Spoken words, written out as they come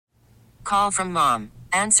Call from mom.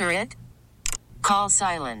 Answer it. Call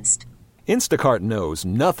silenced. Instacart knows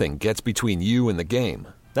nothing gets between you and the game.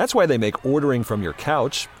 That's why they make ordering from your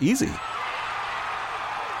couch easy.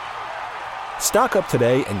 Stock up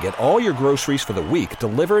today and get all your groceries for the week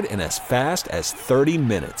delivered in as fast as 30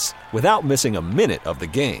 minutes without missing a minute of the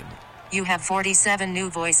game. You have 47 new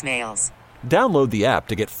voicemails. Download the app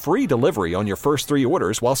to get free delivery on your first 3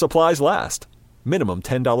 orders while supplies last. Minimum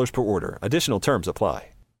 $10 per order. Additional terms apply.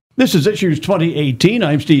 This is Issues 2018.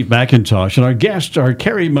 I'm Steve McIntosh, and our guests are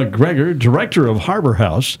Keri MGregor, Director of Harbor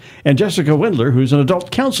House, and Jessica Wingler, who's an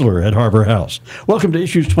adult counselor at Harbor House. Welcome to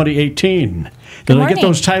Issues 2018. Did I get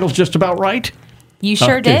those titles just about right? You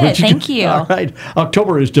sure did. Thank you. All right.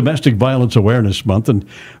 October is Domestic Violence Awareness Month, and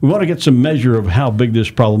we want to get some measure of how big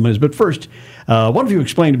this problem is. But first, one of you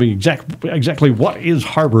explain to me exactly what is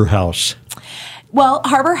Harbor House? Well,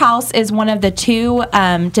 Harbor House is one of the 2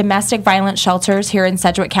 domestic violence shelters here in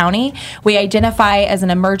Sedgwick County. We identify as an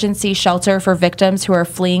emergency shelter for victims who are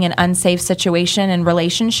fleeing an unsafe situation and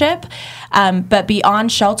relationship. But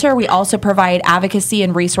beyond shelter, we also provide advocacy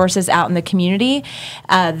and resources out in the community.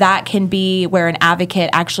 That can be where an advocate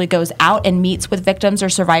actually goes out and meets with victims or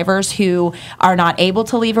survivors who are not able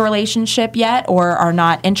to leave a relationship yet or are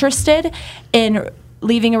not interested in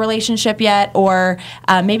leaving a relationship yet, or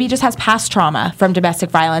maybe just has past trauma from domestic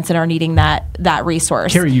violence and are needing that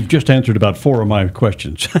resource. Keri, you've just answered about 4 of my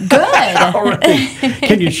questions. Good. All right.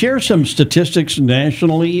 Can you share some statistics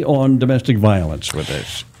nationally on domestic violence with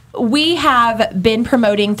us? We have been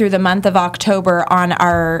promoting through the month of October on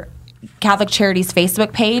our Catholic Charities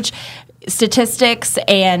Facebook page statistics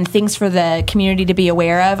and things for the community to be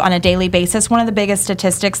aware of on a daily basis. One of the biggest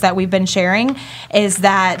statistics that we've been sharing is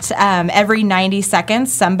that every 9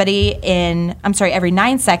 seconds in the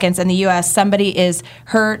U.S., somebody is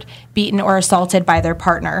hurt, beaten, or assaulted by their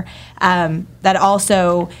partner. That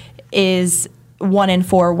also is 1 in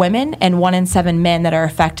 4 women and 1 in 7 men that are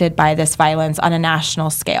affected by this violence on a national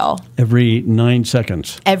scale. Every 9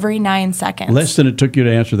 seconds. Every 9 seconds. Less than it took you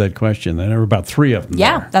to answer that question. There were about 3 of them.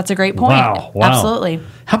 Yeah, there. That's a great point. Wow. Absolutely.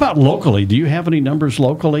 How about locally? Do you have any numbers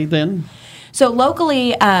locally then? So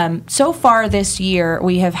locally, so far this year,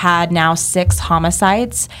 we have had now 6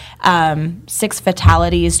 homicides, 6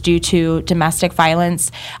 fatalities due to domestic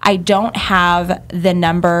violence. I don't have the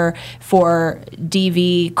number for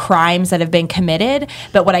DV crimes that have been committed,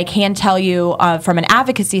 but what I can tell you from an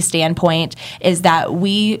advocacy standpoint is that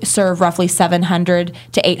we serve roughly 700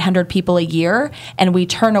 to 800 people a year, and we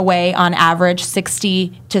turn away on average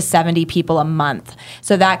 60 to 70 people a month.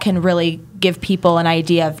 So that can really give people an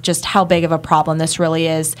idea of just how big of a problem this really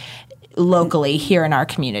is locally here in our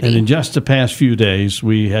community. And in just the past few days,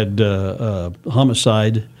 we had a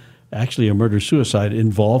homicide, actually a murder-suicide,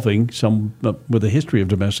 involving some with a history of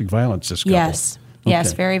domestic violence, this couple. Yes. Okay.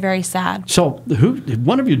 Yes, very, very sad. So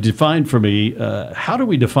one of you defined for me, how do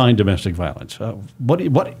we define domestic violence?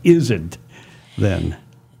 What is it then?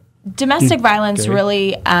 Domestic violence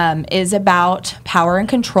really is about power and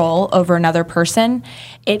control over another person.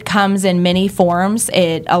 It comes in many forms.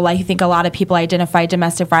 I think a lot of people identify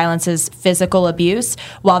domestic violence as physical abuse.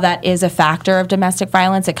 While that is a factor of domestic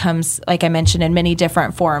violence, it comes, like I mentioned, in many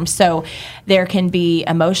different forms. So there can be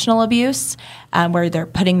emotional abuse, where they're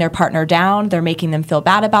putting their partner down, they're making them feel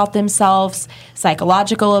bad about themselves,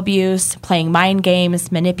 psychological abuse, playing mind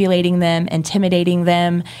games, manipulating them, intimidating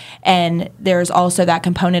them, and there's also that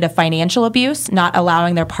component of financial abuse, not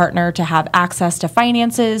allowing their partner to have access to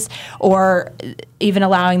finances or even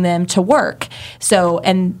allowing them to work. So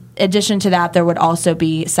in addition to that, there would also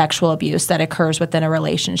be sexual abuse that occurs within a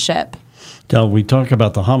relationship. Now, we talk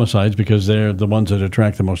about the homicides because they're the ones that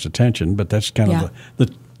attract the most attention, but that's kind of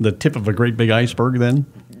the tip of a great big iceberg then?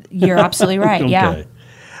 You're absolutely right, okay.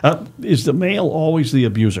 Yeah. Is the male always the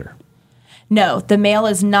abuser? No, the male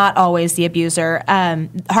is not always the abuser.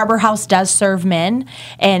 Harbor House does serve men,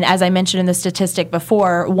 and as I mentioned in the statistic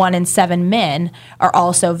before, 1 in 7 men are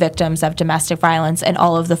also victims of domestic violence in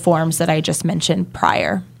all of the forms that I just mentioned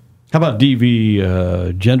prior. How about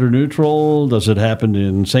DV, gender neutral? Does it happen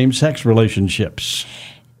in same-sex relationships?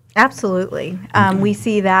 Absolutely. We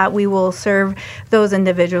see that. We will serve those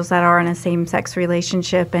individuals that are in a same-sex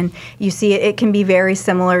relationship, and you see it can be very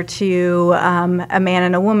similar to a man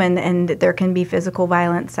and a woman, and there can be physical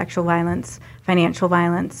violence, sexual violence, financial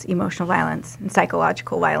violence, emotional violence, and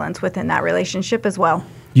psychological violence within that relationship as well.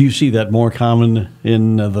 Do you see that more common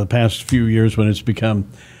in the past few years when it's become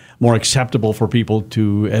more acceptable for people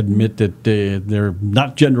to admit that they're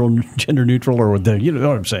not gender neutral, or you know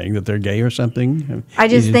what I'm saying, that they're gay or something? I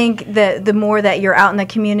just think that the more that you're out in the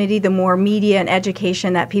community, the more media and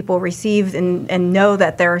education that people receive and know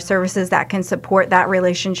that there are services that can support that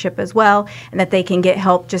relationship as well, and that they can get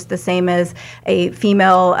help just the same as a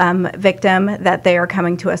female victim, that they are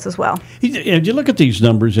coming to us as well. You look at these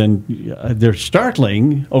numbers and they're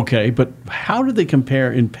startling, okay, but how do they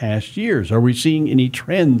compare in past years? Are we seeing any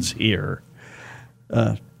trends here?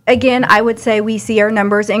 Again, I would say we see our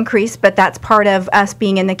numbers increase, but that's part of us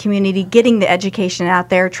being in the community, getting the education out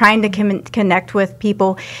there, trying to connect with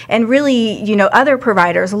people, and really, other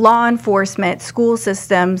providers, law enforcement, school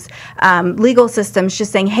systems, legal systems,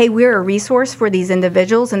 just saying, hey, we're a resource for these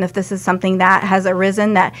individuals, and if this is something that has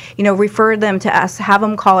arisen, that, refer them to us, have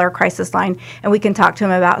them call our crisis line, and we can talk to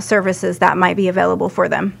them about services that might be available for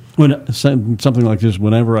them. When something like this,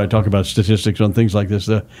 whenever I talk about statistics on things like this,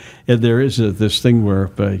 there is this thing where,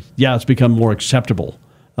 it's become more acceptable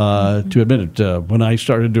to admit it. When I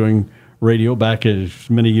started doing radio back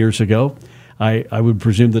many years ago, I would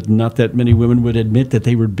presume that not that many women would admit that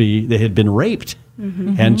they had been raped,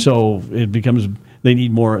 and so it becomes they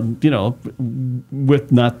need more,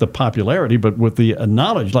 with not the popularity, but with the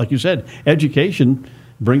knowledge, like you said, education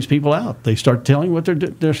brings people out. They start telling what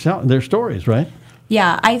their stories, right?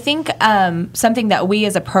 Yeah, I think something that we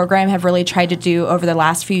as a program have really tried to do over the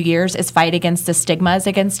last few years is fight against the stigmas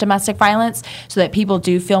against domestic violence, so that people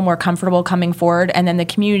do feel more comfortable coming forward, and then the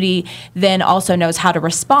community then also knows how to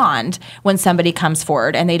respond when somebody comes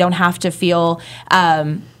forward, and they don't have to feel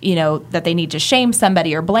that they need to shame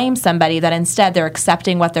somebody or blame somebody, that instead they're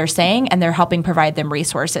accepting what they're saying and they're helping provide them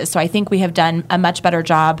resources. So I think we have done a much better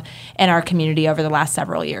job in our community over the last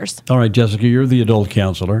several years. All right, Jessica, you're the adult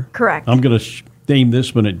counselor. Correct. I'm going to name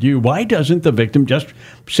this one at you. Why doesn't the victim just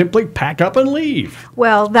simply pack up and leave?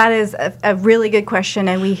 Well, that is a really good question,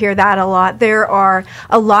 and we hear that a lot. There are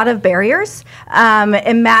a lot of barriers.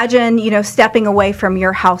 Imagine, stepping away from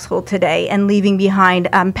your household today and leaving behind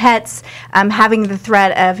pets, having the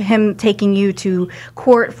threat of him taking you to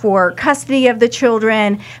court for custody of the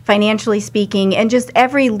children, financially speaking, and just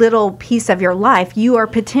every little piece of your life. You are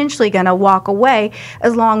potentially going to walk away,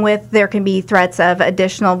 along with there can be threats of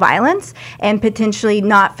additional violence and potentially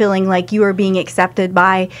not feeling like you are being accepted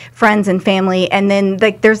by friends and family. And then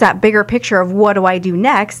there's that bigger picture of what do I do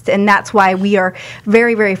next? And that's why we are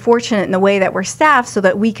very, very fortunate in the way that we're staffed, so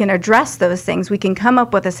that we can address those things. We can come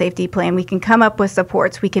up with a safety plan. We can come up with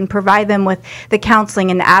supports. We can provide them with the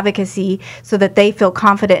counseling and the advocacy so that they feel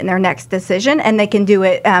confident in their next decision, and they can do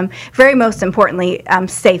it, very most importantly,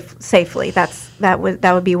 safely. That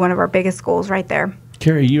would be one of our biggest goals right there.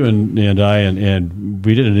 Keri, you and I, and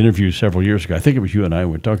we did an interview several years ago. I think it was you and I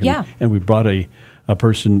were talking. Yeah. And we brought a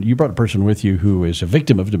person, you brought a person with you who is a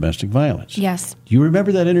victim of domestic violence. Yes. Do you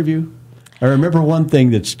remember that interview? I remember one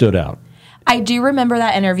thing that stood out. I do remember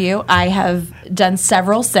that interview. I have done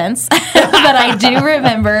several since, but I do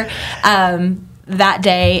remember that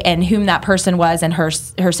day and whom that person was and her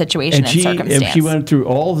situation and circumstance. And she went through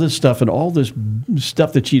all this stuff and all this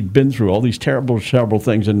stuff that she'd been through, all these terrible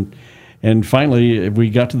things, and finally, we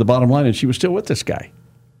got to the bottom line, and she was still with this guy.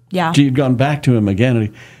 Yeah. She had gone back to him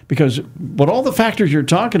again. Because what all the factors you're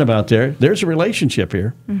talking about there's a relationship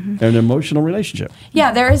here, an emotional relationship.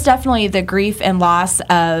 Yeah, there is definitely the grief and loss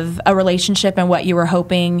of a relationship and what you were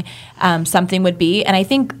hoping something would be. And I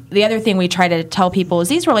think the other thing we try to tell people is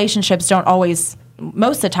these relationships don't always,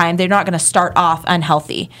 most of the time, they're not going to start off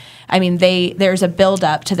unhealthy. I mean, there's a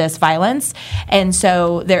buildup to this violence, and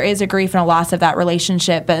so there is a grief and a loss of that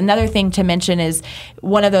relationship. But another thing to mention is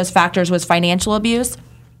one of those factors was financial abuse.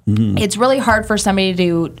 Mm-hmm. It's really hard for somebody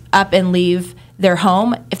to up and leave their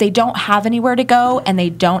home if they don't have anywhere to go and they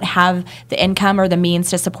don't have the income or the means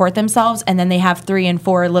to support themselves, and then they have 3 and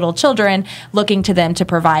 4 little children looking to them to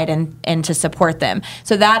provide and to support them.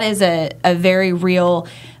 So that is a very real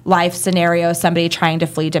life scenario, somebody trying to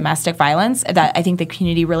flee domestic violence, that I think the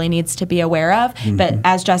community really needs to be aware of. Mm-hmm. But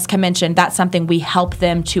as Jessica mentioned, that's something we help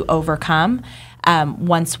them to overcome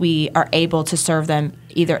once we are able to serve them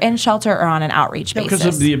either in shelter or on an outreach basis.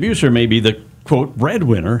 Because the abuser may be the, quote,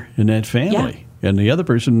 breadwinner in that family, and the other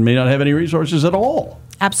person may not have any resources at all.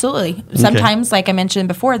 Absolutely. Sometimes, like I mentioned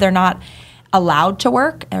before, they're not allowed to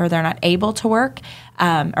work, or they're not able to work,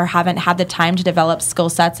 or haven't had the time to develop skill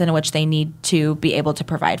sets in which they need to be able to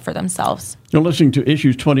provide for themselves. You're listening to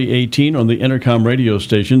Issues 2018 on the Intercom radio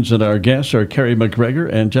stations, and our guests are Keri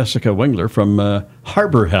MGregor and Jessica Wingler from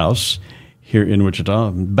Harbor House here in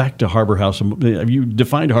Wichita. Back to Harbor House. You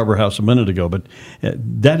defined Harbor House a minute ago, but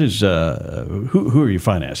that is who are you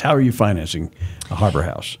financing? How are you financing a Harbor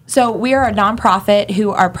House? So we are a nonprofit who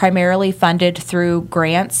are primarily funded through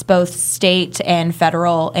grants, both state and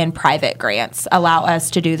federal and private grants allow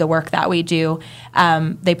us to do the work that we do.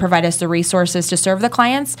 They provide us the resources to serve the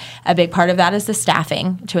clients. A big part of that is the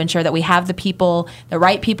staffing to ensure that we have the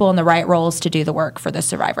right people in the right roles to do the work for the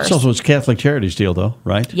survivors. It's also a Catholic Charities deal, though,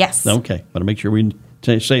 right? Yes. Okay. Want to make sure we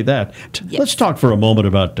say that. Yes. Let's talk for a moment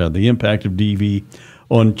about the impact of DV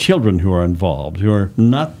on children who are involved, who are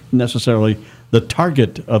not necessarily the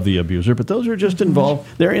target of the abuser, but those who are just involved.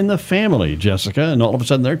 They're in the family, Jessica, and all of a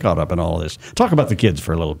sudden they're caught up in all of this. Talk about the kids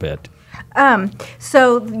for a little bit.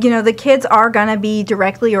 So, the kids are going to be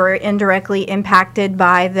directly or indirectly impacted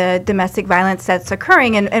by the domestic violence that's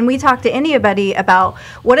occurring. And we talk to anybody about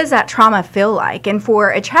what does that trauma feel like? And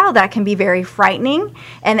for a child, that can be very frightening.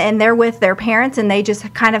 And they're with their parents, and they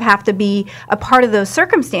just kind of have to be a part of those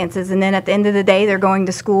circumstances. And then at the end of the day, they're going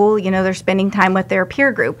to school, they're spending time with their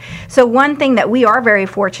peer group. So one thing that we are very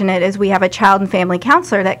fortunate is we have a child and family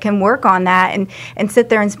counselor that can work on that and sit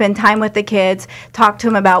there and spend time with the kids, talk to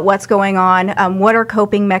them about what's going on, what are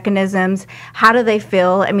coping mechanisms, how do they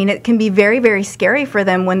feel. I mean, it can be very, very scary for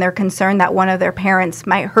them when they're concerned that one of their parents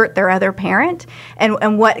might hurt their other parent,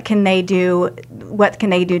 and what can they do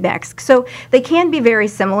next. So they can be very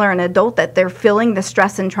similar in adult, that they're feeling the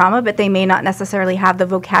stress and trauma, but they may not necessarily have the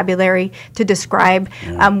vocabulary to describe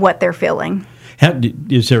what they're feling.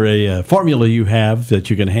 Is there a formula you have that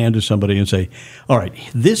you can hand to somebody and say, all right,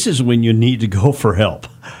 this is when you need to go for help?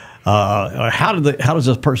 How does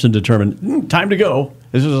a person determine time to go?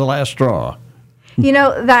 This is the last straw.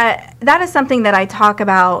 That is something that I talk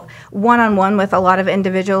about one-on-one with a lot of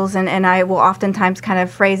individuals, and I will oftentimes kind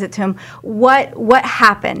of phrase it to them. What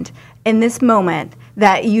happened in this moment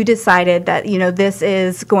that you decided that this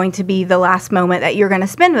is going to be the last moment that you're going to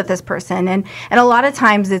spend with this person? And a lot of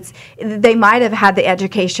times they might have had the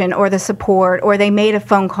education or the support, or they made a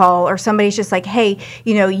phone call, or somebody's just like, hey,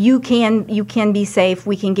 you can be safe,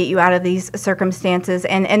 we can get you out of these circumstances,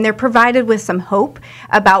 and they're provided with some hope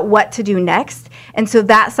about what to do next. And so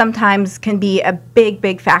that sometimes can be a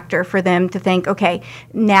big factor for them to think, okay,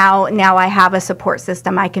 now I have a support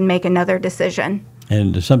system, I can make another decision.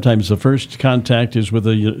 And sometimes the first contact is with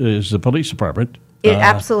the police department. It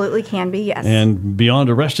absolutely can be, yes. And beyond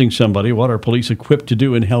arresting somebody, what are police equipped to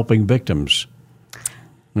do in helping victims?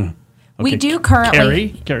 Okay. We do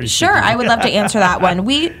currently. Keri, sure, I would love to answer that one.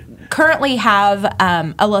 We currently have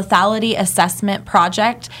a lethality assessment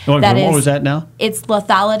project. What was that now? It's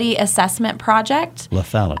lethality assessment project.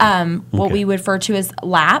 Lethality. What we refer to as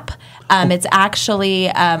LAP. It's actually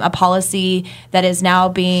a policy that is now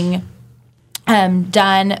being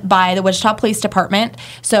done by the Wichita Police Department.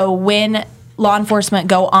 So when law enforcement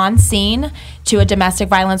go on scene to a domestic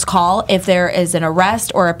violence call, if there is an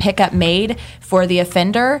arrest or a pickup made for the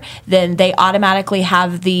offender, then they automatically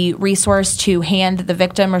have the resource to hand the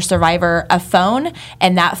victim or survivor a phone,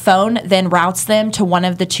 and that phone then routes them to one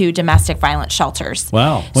of the 2 domestic violence shelters.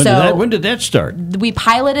 Wow. When did that start? We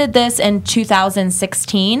piloted this in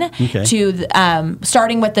 2016 to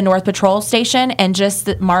starting with the North Patrol Station, and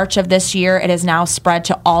just March of this year, it has now spread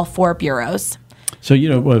to all 4 bureaus. So,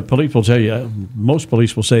 what police will tell you, most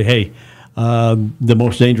police will say, hey, the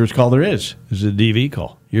most dangerous call there is a DV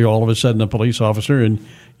call. You're all of a sudden a police officer, and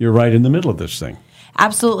you're right in the middle of this thing.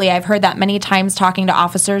 Absolutely. I've heard that many times talking to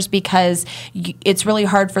officers, because it's really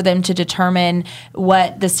hard for them to determine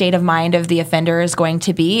what the state of mind of the offender is going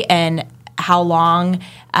to be and how long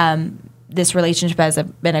this relationship has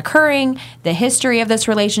been occurring, the history of this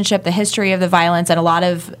relationship, the history of the violence, and a lot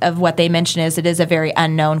of what they mention is it is a very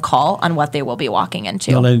unknown call on what they will be walking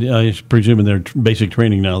into. Well, I presume in their basic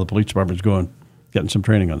training now, the police department's getting some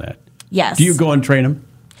training on that. Yes. Do you go and train them?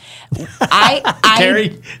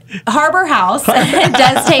 Keri? Harbor House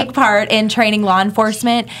does take part in training law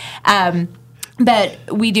enforcement. But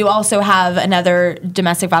we do also have another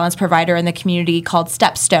domestic violence provider in the community called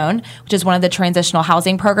Stepstone, which is one of the transitional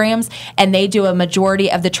housing programs, and they do a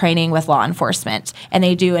majority of the training with law enforcement, and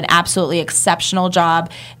they do an absolutely exceptional job.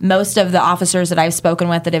 Most of the officers that I've spoken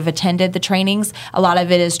with that have attended the trainings, a lot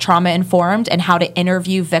of it is trauma-informed and how to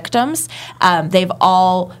interview victims. They've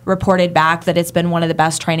all reported back that it's been one of the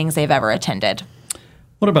best trainings they've ever attended.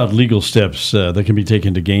 What about legal steps that can be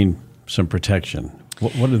taken to gain some protection?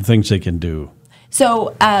 What are the things they can do?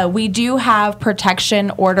 So we do have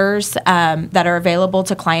protection orders that are available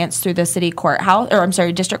to clients through the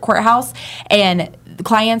district courthouse, and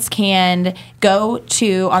clients can go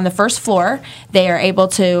to, on the first floor, they are able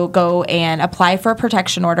to go and apply for a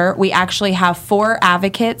protection order. We actually have 4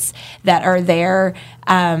 advocates that are there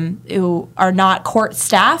who are not court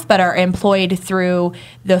staff but are employed through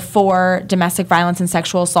the 4 domestic violence and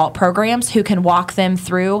sexual assault programs who can walk them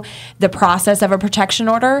through the process of a protection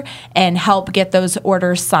order and help get those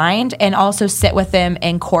orders signed, and also sit with them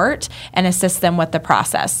in court and assist them with the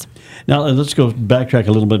process. Now, let's go backtrack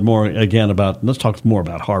a little bit more again let's talk more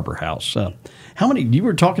about Harbor House. How many, you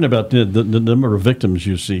were talking about the number of victims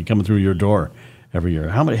you see coming through your door every year.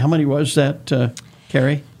 How many was that,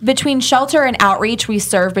 Keri? Between shelter and outreach, we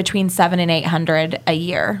serve between 700 and 800 a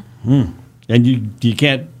year. And you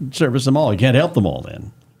can't service them all. You can't help them all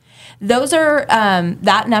then. Those are,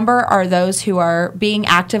 that number are those who are being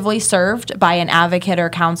actively served by an advocate or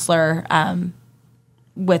counselor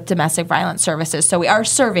with domestic violence services. So we are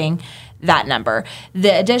serving that number.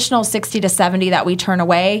 The additional 60 to 70 that we turn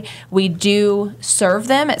away, we do serve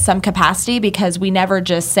them at some capacity, because we never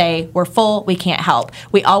just say, we're full, we can't help.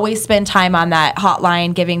 We always spend time on that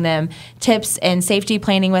hotline giving them tips and safety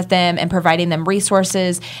planning with them and providing them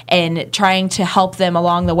resources and trying to help them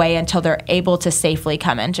along the way until they're able to safely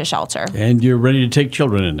come into shelter. And you're ready to take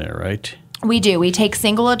children in there, right? We do. We take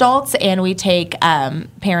single adults and we take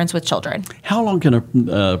parents with children. How long can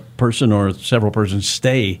a person or several persons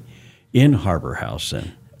stay in Harbor House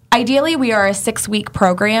then? Ideally, we are a 6-week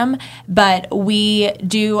program, but we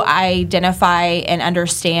do identify and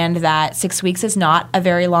understand that 6 weeks is not a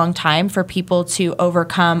very long time for people to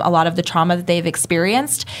overcome a lot of the trauma that they've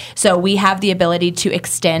experienced. So we have the ability to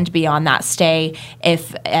extend beyond that stay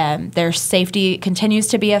if their safety continues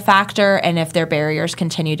to be a factor, and if their barriers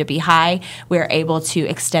continue to be high, we're able to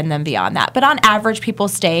extend them beyond that. But on average, people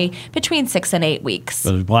stay between 6 and 8 weeks.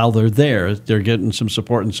 But while they're there, they're getting some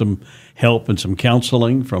support and some help and some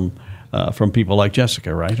counseling from people like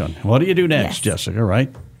Jessica, right? On what do you do next, Yes. Jessica,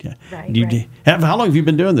 right? Yeah. Right. How long have you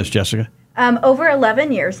been doing this, Jessica? Over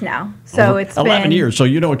 11 years now. So it's 11 been, years. So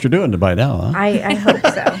you know what you're doing by now, huh? I hope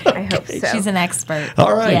so. I hope so. She's an expert.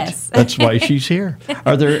 All right. Yes. That's why she's here.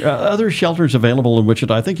 Are there other shelters available in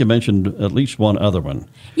Wichita? I think you mentioned at least one other one.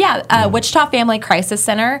 Yeah, Wichita Family Crisis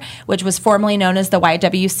Center, which was formerly known as the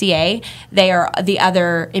YWCA. They are the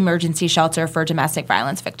other emergency shelter for domestic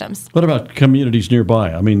violence victims. What about communities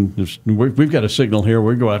nearby? I mean, we've got a signal here.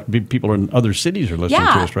 We go out. People in other cities are listening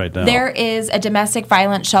to us right now. There is a domestic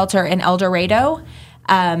violence shelter in El Dorado.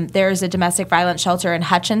 There's a domestic violence shelter in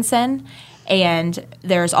Hutchinson, and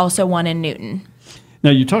there's also one in Newton.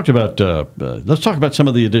 Now, you talked about, let's talk about some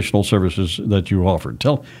of the additional services that you offered.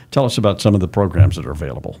 Tell us about some of the programs that are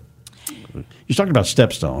available. You talked about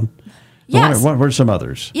Stepstone. Yes. What are some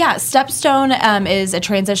others? Yeah, Stepstone is a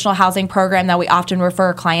transitional housing program that we often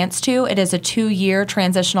refer clients to. It is a 2-year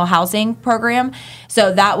transitional housing program.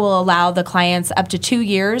 So that will allow the clients up to 2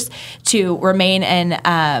 years to remain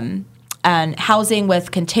in housing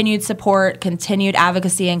with continued support, continued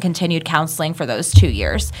advocacy, and continued counseling for those 2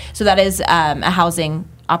 years. So that is a housing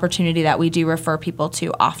opportunity that we do refer people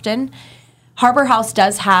to often. Harbor House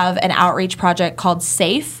does have an outreach project called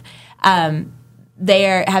SAFE. They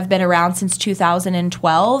have been around since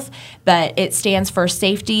 2012, but it stands for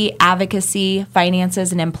Safety, Advocacy,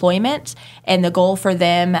 Finances, and Employment. And the goal for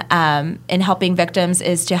them in helping victims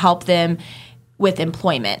is to help them with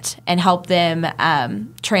employment and help them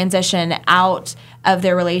transition out of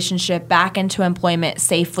their relationship back into employment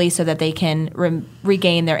safely so that they can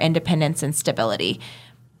regain their independence and stability.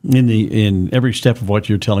 In every step of what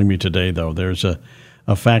you're telling me today, though, there's a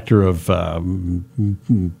factor of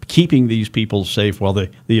keeping these people safe while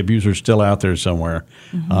the abuser's still out there somewhere.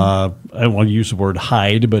 Mm-hmm. I don't want to use the word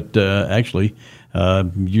hide, but actually,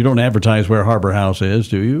 you don't advertise where Harbor House is,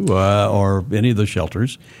 do you, or any of the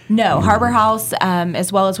shelters? No, Harbor House,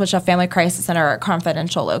 as well as Wichita Family Crisis Center, are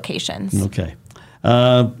confidential locations. Okay.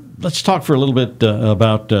 Let's talk for a little bit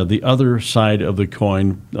about the other side of the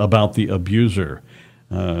coin, about the abuser.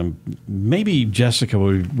 Maybe Jessica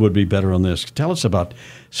would be better on this. Tell us about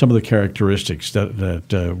some of the characteristics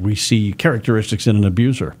that we see, characteristics in an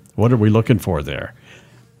abuser. What are we looking for there?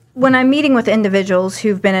 When I'm meeting with individuals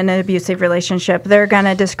who've been in an abusive relationship, they're going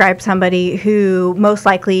to describe somebody who most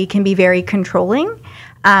likely can be very controlling,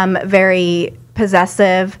 very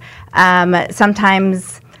possessive,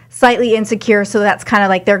 sometimes slightly insecure, so that's kind of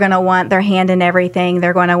like they're going to want their hand in everything.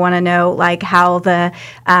 They're going to want to know like how the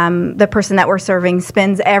person that we're serving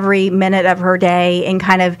spends every minute of her day, and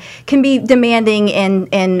kind of can be demanding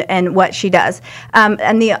in what she does.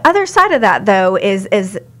 And the other side of that, though,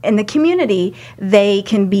 is in the community, they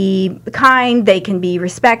can be kind, they can be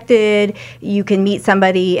respected. You can meet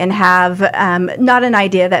somebody and have not an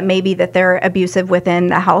idea that maybe that they're abusive within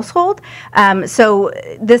the household. So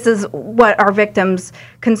this is what our victims'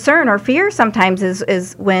 concern or fear sometimes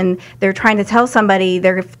is when they're trying to tell somebody,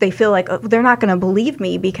 they feel like, oh, they're not going to believe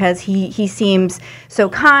me because he seems so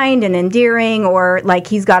kind and endearing, or like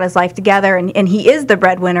he's got his life together and he is the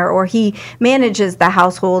breadwinner, or he manages the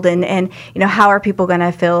household, and how are people going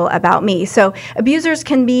to feel about me? So abusers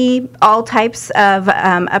can be all types of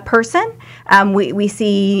a person. We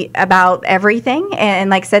see about everything, and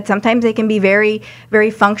like I said, sometimes they can be very,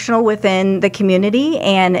 very functional within the community,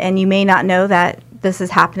 and you may not know that this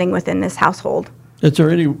is happening within this household. Is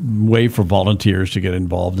there any way for volunteers to get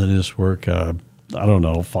involved in this work? I don't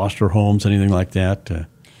know, foster homes, anything like that?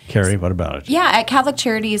 Keri, what about it? Yeah, at Catholic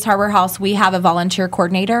Charities Harbor House, we have a volunteer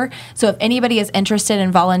coordinator. So if anybody is interested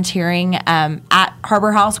in volunteering at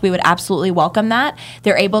Harbor House, we would absolutely welcome that.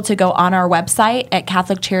 They're able to go on our website at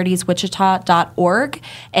catholiccharitieswichita.org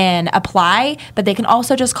and apply, but they can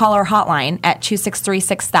also just call our hotline at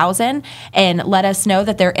 263-6000 and let us know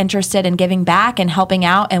that they're interested in giving back and helping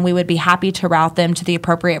out, and we would be happy to route them to the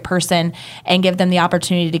appropriate person and give them the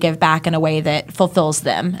opportunity to give back in a way that fulfills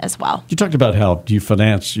them as well. You talked about how you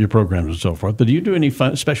finance your programs and so forth, but do you do any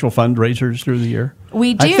special fundraisers through the year?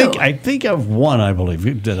 We do. I think of one, I believe.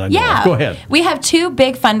 Yeah. Go ahead. We have two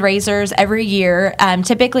big fundraisers every year.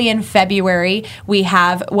 Typically in February, we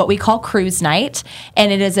have what we call Cruise Night,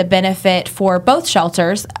 and it is a benefit for both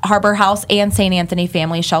shelters, Harbor House and St. Anthony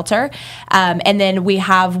Family Shelter. And then we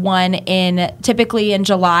have one typically in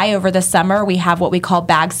July over the summer, we have what we call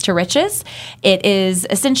Bags to Riches. It is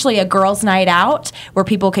essentially a girls' night out where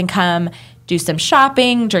people can come do some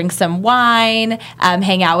shopping, drink some wine,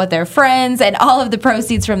 hang out with their friends, and all of the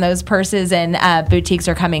proceeds from those purses and boutiques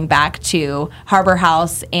are coming back to Harbor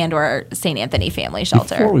House and or St. Anthony Family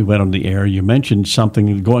Shelter. Before we went on the air, you mentioned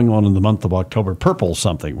something going on in the month of October, Purple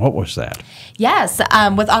something. What was that? Yes.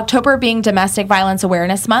 With October being Domestic Violence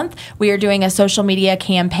Awareness Month, we are doing a social media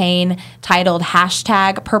campaign titled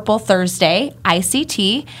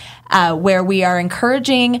 #PurpleThursdayICT. Where we are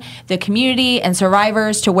encouraging the community and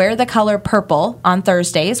survivors to wear the color purple on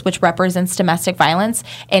Thursdays, which represents domestic violence,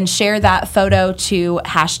 and share that photo to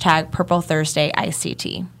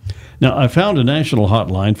 #PurpleThursdayICT. Now, I found a national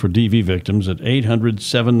hotline for DV victims at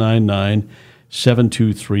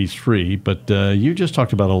 800-799-7233, but you just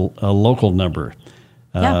talked about a local number,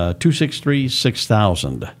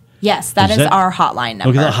 263-6000. Yes, that is our hotline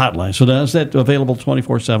number. Okay, the hotline. So is that available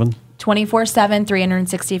 24/7? 24/7,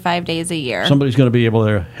 365 days a year. Somebody's going to be able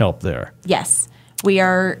to help there. Yes. We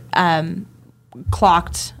are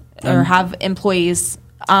clocked or have employees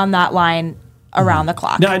on that line around the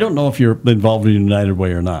clock. Now, I don't know if you're involved in United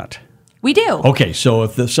Way or not. We do. Okay, so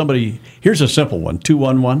if here's a simple one,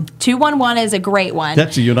 211. 211 is a great one.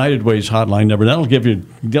 That's the United Way's hotline number. That'll get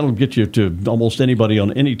you to almost anybody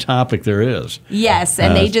on any topic there is. Yes,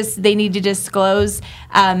 and they need to disclose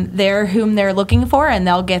whom they're looking for, and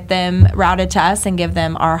they'll get them routed to us and give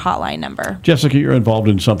them our hotline number. Jessica, you're involved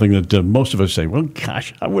in something that most of us say, well,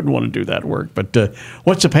 gosh, I wouldn't want to do that work. But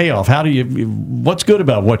what's the payoff? What's good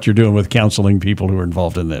about what you're doing with counseling people who are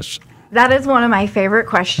involved in this? That is one of my favorite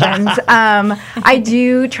questions. I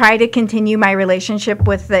do try to continue my relationship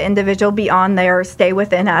with the individual beyond their stay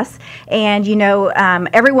within us. And,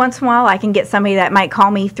 every once in a while I can get somebody that might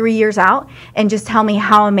call me 3 years out and just tell me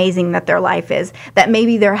how amazing that their life is, that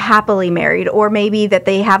maybe they're happily married, or maybe that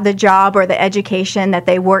they have the job or the education that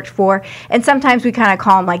they worked for. And sometimes we kind of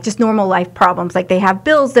call them like just normal life problems, like they have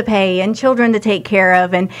bills to pay and children to take care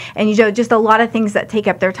of, and just a lot of things that take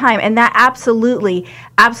up their time. And that absolutely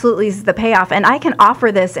is the payoff. And I can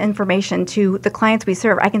offer this information to the clients we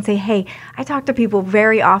serve. I can say, hey, I talk to people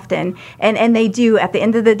very often, and they do. At the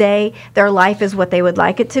end of the day, their life is what they would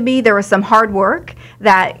like it to be. There was some hard work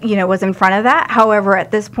that was in front of that. However, at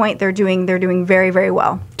this point, they're doing very, very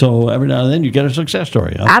well. So every now and then you get a success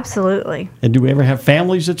story, huh? Absolutely. And do we ever have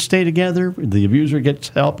families that stay together? The abuser gets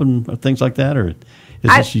help and things like that, or?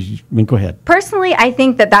 Go ahead. Personally, I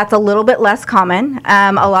think that that's a little bit less common.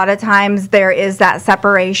 A lot of times there is that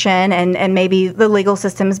separation, and maybe the legal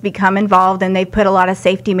systems become involved, and they put a lot of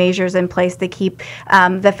safety measures in place to keep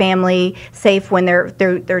the family safe when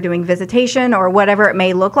they're doing visitation or whatever it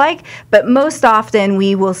may look like. But most often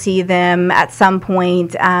we will see them at some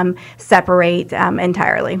point separate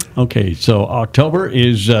entirely. Okay, so October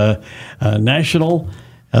is National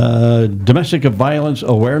Domestic Violence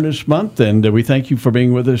Awareness Month, and we thank you for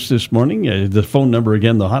being with us this morning. The phone number,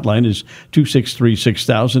 again, the hotline is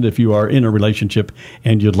 263-6000 if you are in a relationship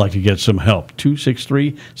and you'd like to get some help.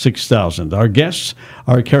 263-6000. Our guests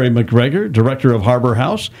are Keri McGregor, Director of Harbor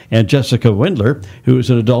House, and Jessica Wingler, who is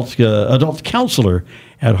an adult counselor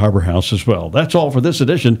at Harbor House as well. That's all for this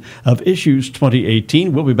edition of Issues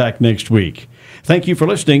 2018. We'll be back next week. Thank you for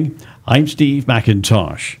listening. I'm Steve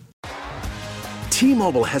McIntosh.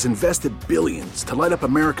 T-Mobile has invested billions to light up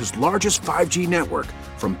America's largest 5G network,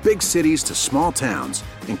 from big cities to small towns,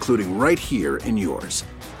 including right here in yours.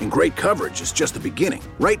 And great coverage is just the beginning.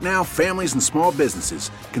 Right now, families and small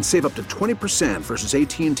businesses can save up to 20% versus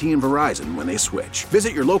AT&T and Verizon when they switch.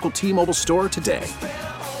 Visit your local T-Mobile store today.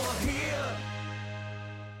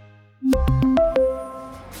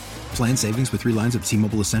 Plan savings with 3 lines of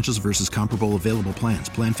T-Mobile Essentials versus comparable available plans.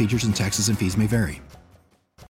 Plan features and taxes and fees may vary.